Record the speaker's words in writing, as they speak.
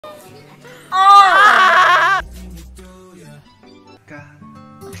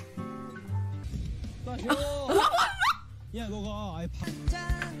야 너가 아예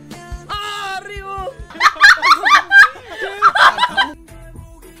아 리오.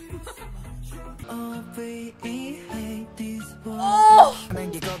 오.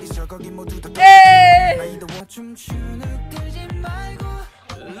 에이.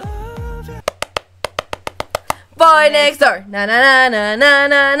 Boy next door. Na na na na na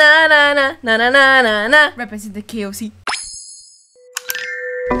na na na na na na na na. Represent the KOC.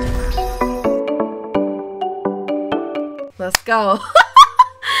 Let's go.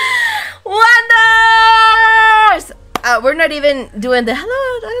 Wonders! We're not even doing the hello.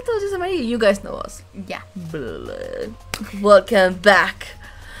 I told you somebody. You guys know us. Yeah. Welcome back.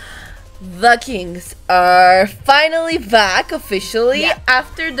 The Kings are finally back officially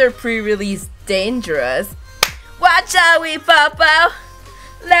after their pre-release Dangerous. Watch out, we pop out.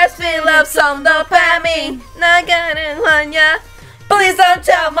 Let's fill up some dopamine. Please don't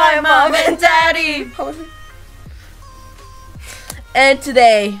tell my mom and daddy. And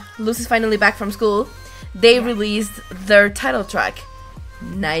today, Lucy's finally back from school. They released their title track,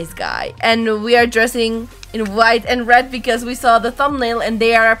 Nice Guy. And we are dressing in white and red because we saw the thumbnail and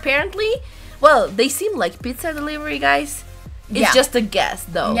they are apparently, well, they seem like pizza delivery guys. It's just a guess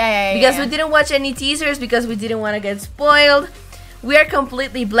though. Because we didn't watch any teasers because we didn't want to get spoiled. We are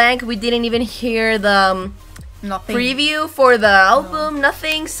completely blank. We didn't even hear the preview for the album,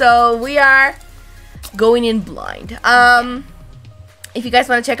 nothing. So we are going in blind. If you guys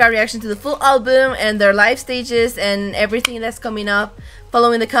want to check our reaction to the full album and their live stages and everything that's coming up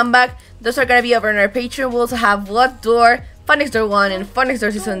following the comeback, those are gonna be over on our Patreon. We'll also have What Door, BOYNEXTDOOR 1 and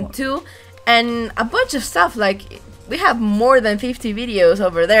BOYNEXTDOOR Season 2 and a bunch of stuff. Like, we have more than 50 videos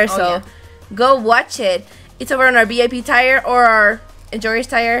over there, so go watch it. It's over on our VIP tier or our Enjoyers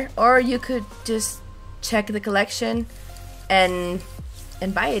tier, or you could just check the collection and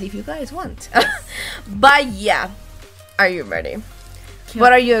buy it if you guys want. But yeah, are you ready?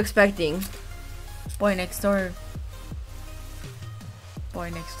 What are you expecting? BOYNEXTDOOR.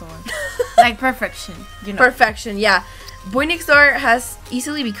 BOYNEXTDOOR. Like perfection, you know. Perfection, yeah. BOYNEXTDOOR has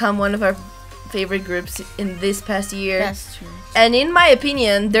easily become one of our favorite groups in this past year. That's true. And in my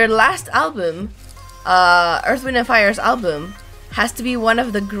opinion, their last album, Earth, Wind & Fire's album, has to be one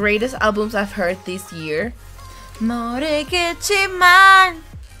of the greatest albums I've heard this year.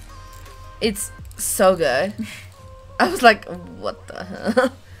 It's so good. I was like, what the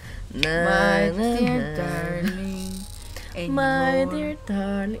hell? My dear darling. My dear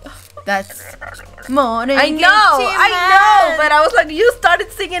darling. That's I know, but I was like, you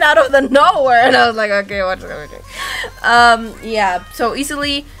started singing out of the nowhere, and I was like, okay, what's going on? Yeah, so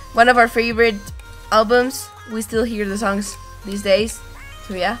easily one of our favorite albums. We still hear the songs these days,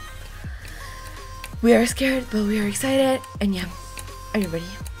 so yeah. We are scared, but we are excited, and yeah, are you ready?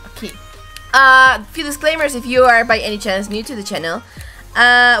 Okay. Few disclaimers if you are by any chance new to the channel.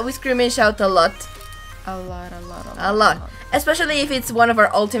 We scream and shout a lot. A lot. Especially if it's one of our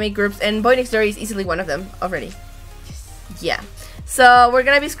ultimate groups, and BOYNEXTDOOR is easily one of them already. Yeah. So we're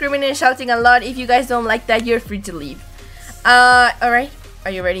gonna be screaming and shouting a lot. If you guys don't like that, you're free to leave. Alright,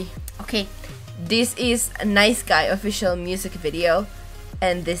 are you ready? Okay. This is a Nice Guy official music video,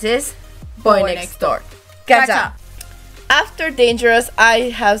 and this is BOYNEXTDOOR. Gacha! After Dangerous, I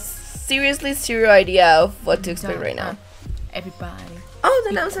have seriously zero idea of what to expect right now. Everybody. Oh,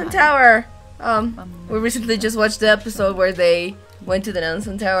 the Namsan Tower! We recently just watched the episode where they went to the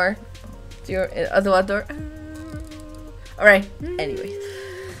Namsan Tower. To your other door. Alright, anyways.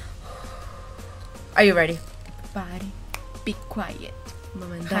 Are you ready? Everybody, be quiet.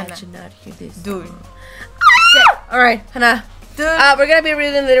 Mom and Dad should not hear this. Dude. Alright, Hannah. Dude. We're gonna be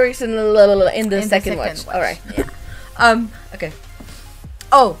reading the lyrics in the second watch. Alright. Yeah. Okay.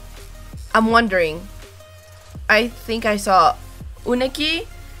 Oh, I'm wondering. I think I saw Uneki,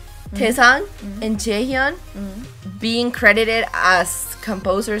 Taesang, and Jaehyun being credited as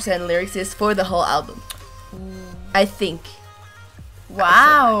composers and lyricists for the whole album. I think.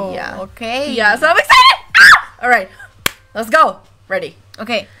 Wow. Yeah. Okay. Yeah, so I'm excited! Ah! Alright, let's go. Ready.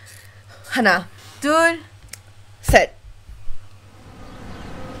 Okay. Hannah. Dude. Set.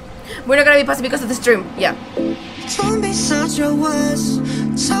 We're not gonna be pausing because of the stream. Yeah. Don't be such a wuss.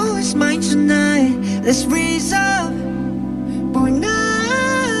 It's always mine tonight. Let's raise up.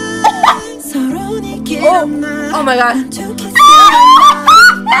 Oh my god.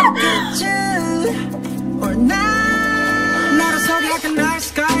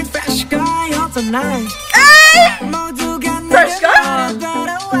 Fresh guy?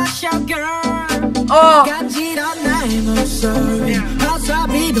 Oh.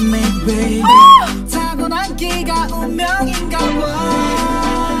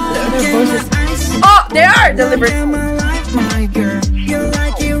 Oh, they are deliberate. You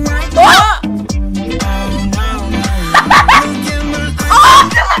like it right? Oh!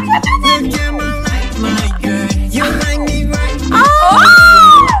 Look at my life, my girl. You like me right? No.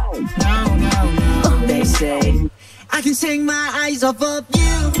 They say I can take my eyes off of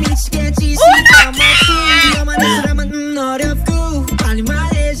you. 미치겠지 시간 맞추. 너만의 사람은 어렵고 빨리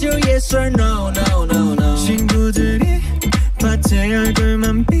말해줘 yes or no, no, no, no. 친구들이 밭에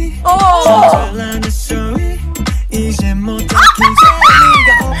얼굴만 비. 잘난 story. 이제 못하긴 재미가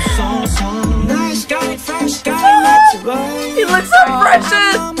없어서. Nice guy, fresh guy, let's roll. He looks so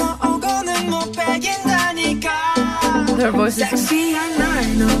precious. 오고는 못 배긴다니까. Their voices. 섹시한 날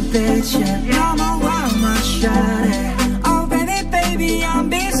너 bitch. 넘어와 my shawty. Oh baby, baby, I'm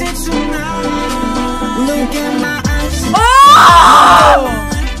busy tonight. Look at my eyes. Oh!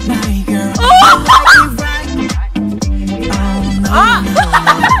 My girl, you like it right? Oh no, no.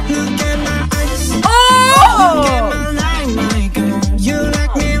 Look at my eyes. Oh! Look at my life, my girl. You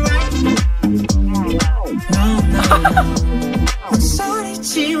like me right? No, no.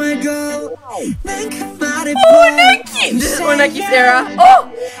 소리치 말고 난 그 말에 보이넥이! This is Boyneki's era. Oh!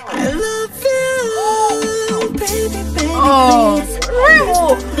 I love you, baby, baby. Oh! please.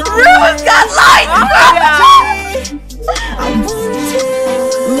 Ruben's got lights! I want you.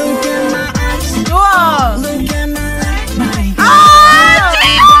 Look at my eyes. 우와. Look at my life, my girl. Ah!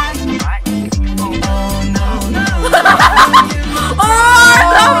 Oh no, no. Oh! I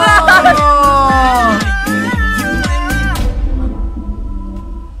love that!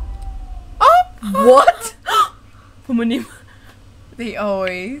 What? 부모님. They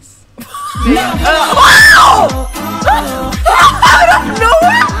always. Wow! Out of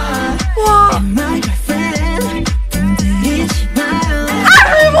nowhere! Wow! My friend, 흔들리지 마요.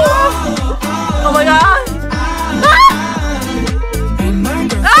 Oh my god! My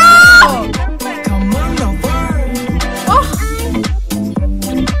girl, Ah! come on, the world.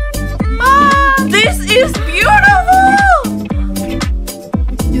 This is beautiful!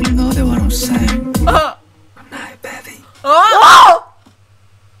 You know that what I'm saying. Night, baby. Oh!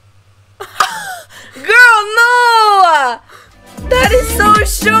 Girl, no! That is so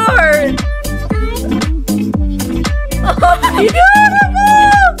short! Beautiful!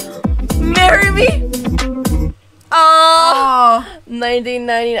 Marry me! Oh!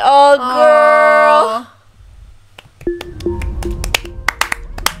 1990. Oh, girl!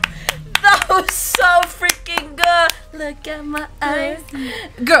 That was so freaking good! Look at my eyes.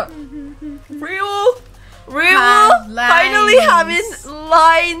 Girl! Real finally having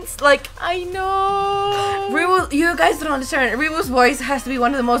lines like I know. Real, you guys don't understand. Real's voice has to be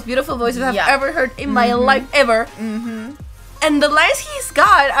one of the most beautiful voices I've Yeah. ever heard in my life ever. And the lines he's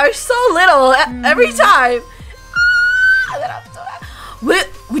got are so little every time. We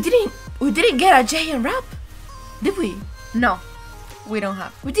didn't get a J in rap, did we? No, we don't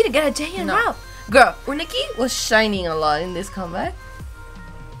have. We didn't get a J in No. rap. Girl, Boyneky was shining a lot in this comeback.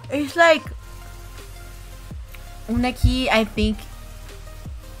 It's like Uneki, I think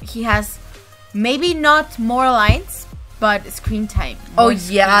he has maybe not more lines, but screen time. Oh More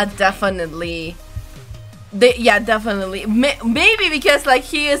yeah, screen time. definitely. Yeah, definitely. Maybe because like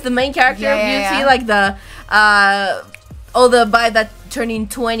he is the main character of Beauty, Yeah. like the all the by that turning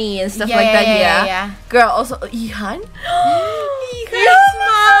 20 and stuff Yeah, like that. yeah, Yeah. yeah. Girl, also Ihan. Ihan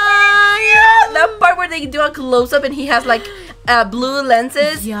smile. That part where they do a close up and he has like blue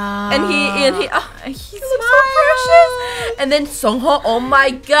lenses. Yeah. And he He looks so precious. And then Songho, oh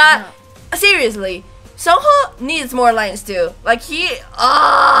my god. Seriously, Songho needs more lines too. Like he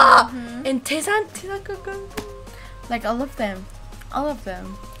and Taesan Like all of them. All of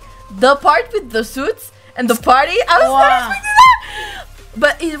them. the part with the suits and the party, I was not expecting that.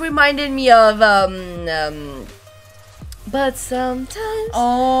 But it reminded me of but sometimes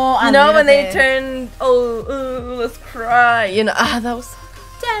Oh, you know when they turn let's cry, you know, that was so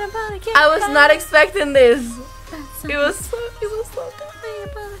good. I was not expecting this. It was so good.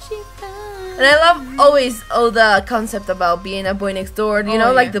 And I love always the concept about being a boy next door, you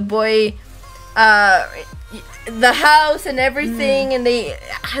know, like the boy the house and everything, and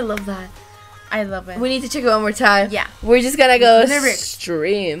I love that. I love it. We need to check it one more time. Yeah. We're just gonna go Lyrics.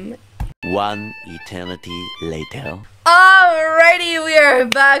 stream. One eternity later. Alrighty, we are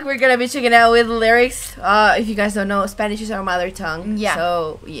back. We're gonna be checking out with lyrics. If you guys don't know, Spanish is our mother tongue. Yeah.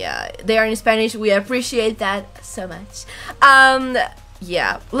 So yeah, they are in Spanish. We appreciate that so much.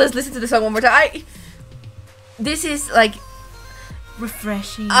 Yeah. Let's listen to the song one more time. This is like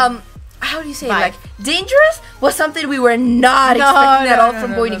Refreshing. how do you say it? Vibe. Like dangerous was something we were not expecting at all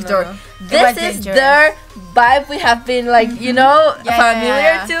from BOYNEXTDOOR. This is dangerous. their vibe we have been like, you know, Yeah,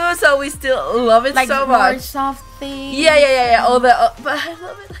 familiar yeah, to, so we still love it like so more much. soft things. Yeah. All the but I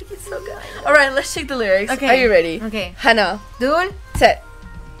love it. Like it's so good. All right, let's check the lyrics. Okay. Are you ready? Okay. Hannah, Dul. set.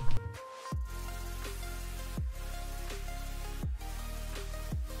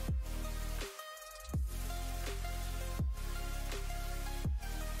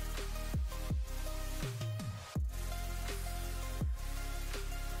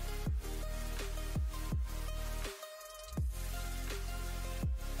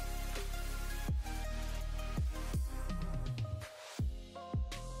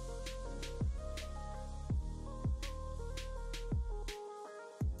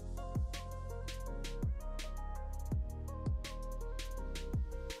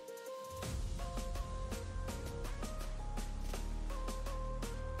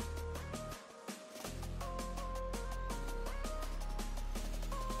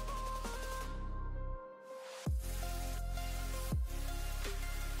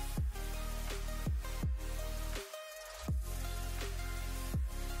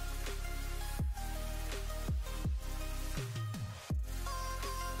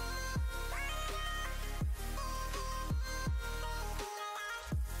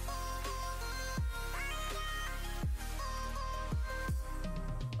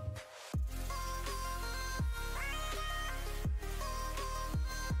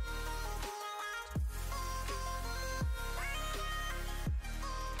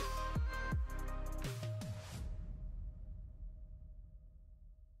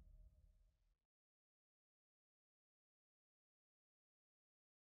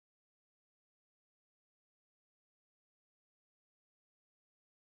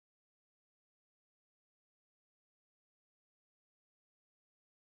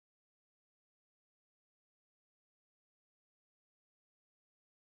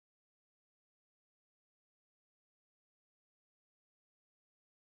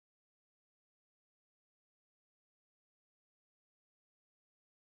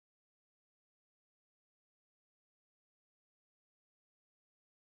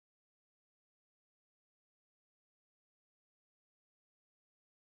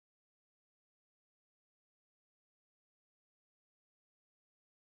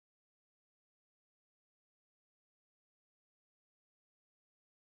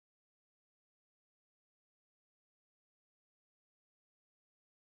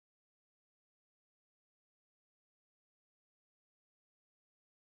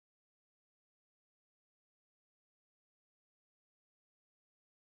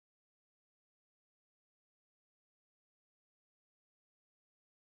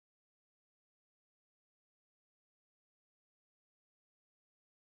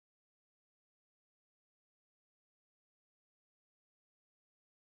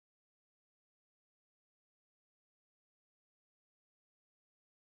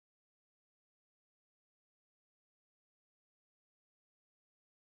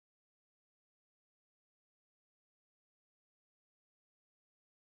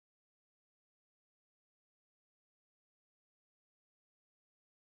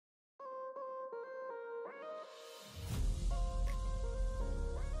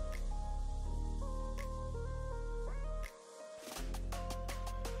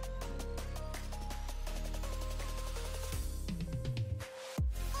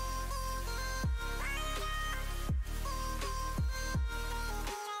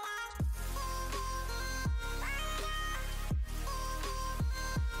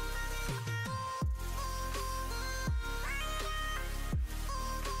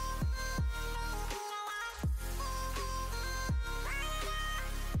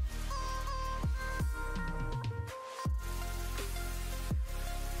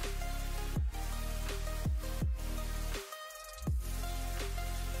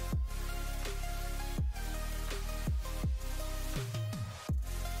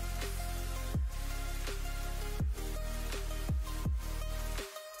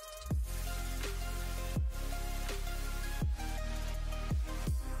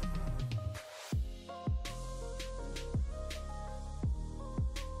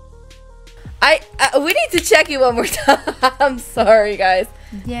 We need to check it one more time. I'm sorry, guys.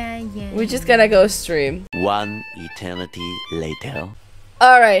 Yeah. We're just gonna go stream. One eternity later.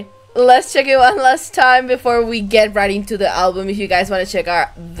 Alright, let's check it one last time before we get right into the album. If you guys want to check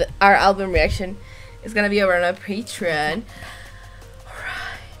our album reaction, it's gonna be over on our Patreon.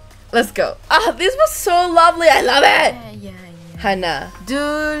 Alright, let's go. Ah, this was so lovely. I love it. Yeah. Hannah,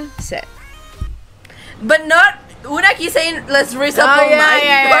 Dul. set. But not Unaki saying, let's raise up all night.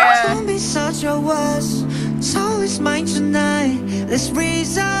 yeah. Don't be such a wuss. It's always mine tonight. Let's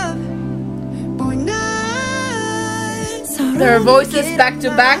raise up. Boy, night. Their voices back to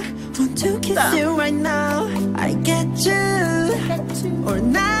back. Want to kiss you right now. I get you. Or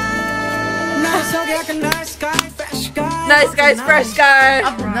not. Nice guy, fresh guy. Nice guys, fresh guy.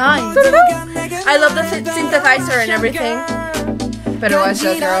 Nice. I love the synthesizer and everything. Better watch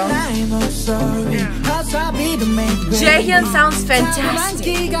that, girl. Jaehyun sounds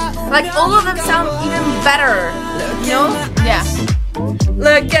fantastic. Like all of them sound even better. You know? Yeah.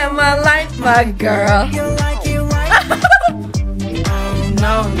 Look at my life, my girl.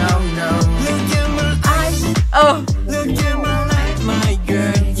 No. Oh. Look at my life, my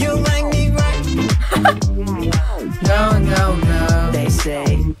girl. You like me right? No. They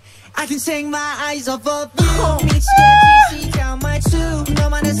say I can take my eyes off of you. 미치겠지 시간 말투.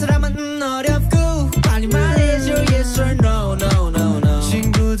 너만의 사람은 어렵고 빨리 말해줘 yes or no.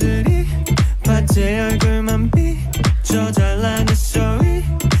 친구들이 밭에 얼굴만 비춰 잘나는 소리.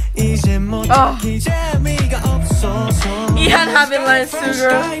 이제 못하기 재미가 없어서. Ihan having lines too,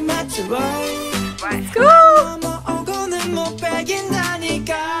 girl. Let's go. 오고는 못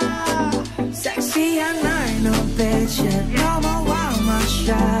빼긴다니까. 섹시한 날 너 배제 넘어와 my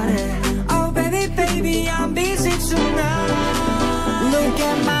shawty. Oh baby I'm busy tonight. Look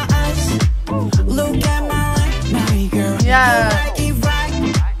at my eyes. Look at my life, my girl. Yeah. You like it right?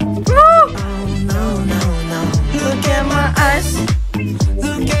 Woo. Oh no. Look at my eyes.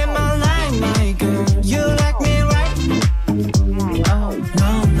 Look at my life, my girl. You like me right? Oh.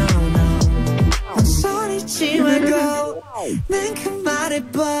 No. 소리치 말고 난 그 말해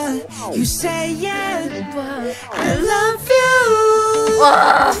but you say yes. I love you.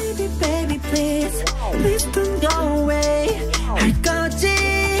 Baby please don't go away. 할 거지.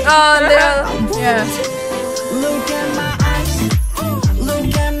 Oh, no. Yeah. Look at my eyes.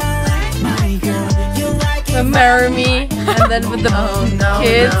 Look at my life, my girl. You like it. Marry me, and then with the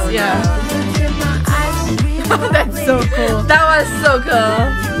kids, yeah. Look at my eyes. That's so cool. That was so cool.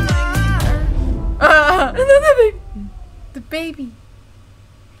 And then the baby. The baby.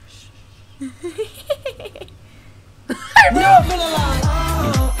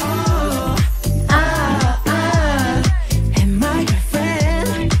 And my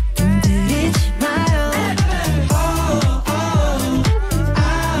girlfriend 흔들리지 마요.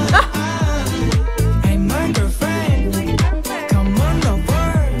 Hey my girlfriend, come on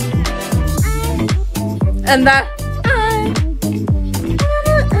over. And that.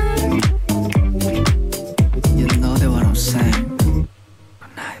 You know that what I'm saying. Good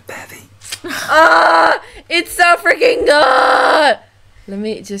night, baby. It's so freaking good. Let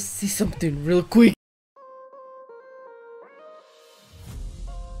me just see something real quick.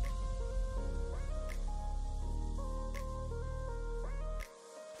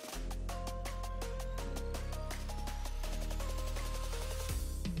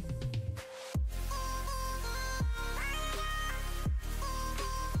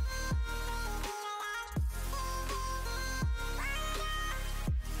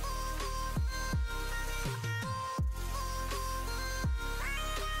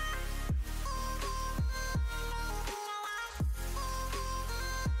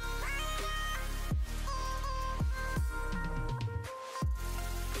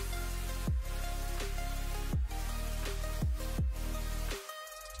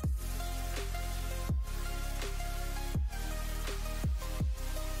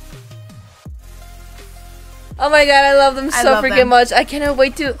 Oh my god, I love them so love freaking them. much. I cannot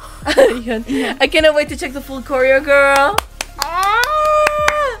wait to I cannot wait to check the full choreo, girl.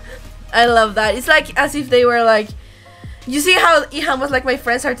 I love that. It's like as if they were like, you see how Ihan was like, my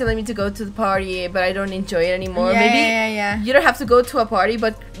friends are telling me to go to the party, but I don't enjoy it anymore. Maybe Yeah. you don't have to go to a party,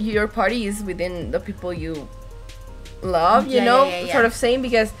 but your party is within the people you love, you Yeah, know? yeah. Sort of same,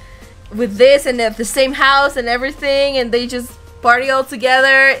 because with this and at the same house and everything, and they just party all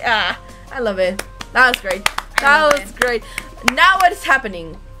together. I love it. That was great. That was great. Now what is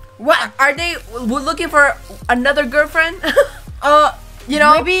happening? What are they looking for another girlfriend? You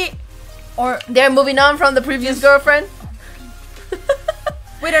know, Maybe, or they're moving on from the previous girlfriend.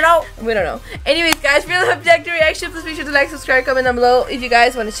 we don't know. We don't know. Anyways, guys, if you really hope you liked the reaction, please make sure to like, subscribe, comment down below. If you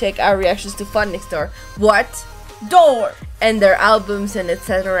guys want to check our reactions to Fun Next Door, What Door. and their albums and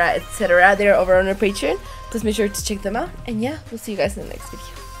etc. they're over on our Patreon. Please make sure to check them out. And yeah, we'll see you guys in the next video.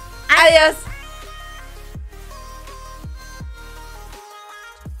 Adios.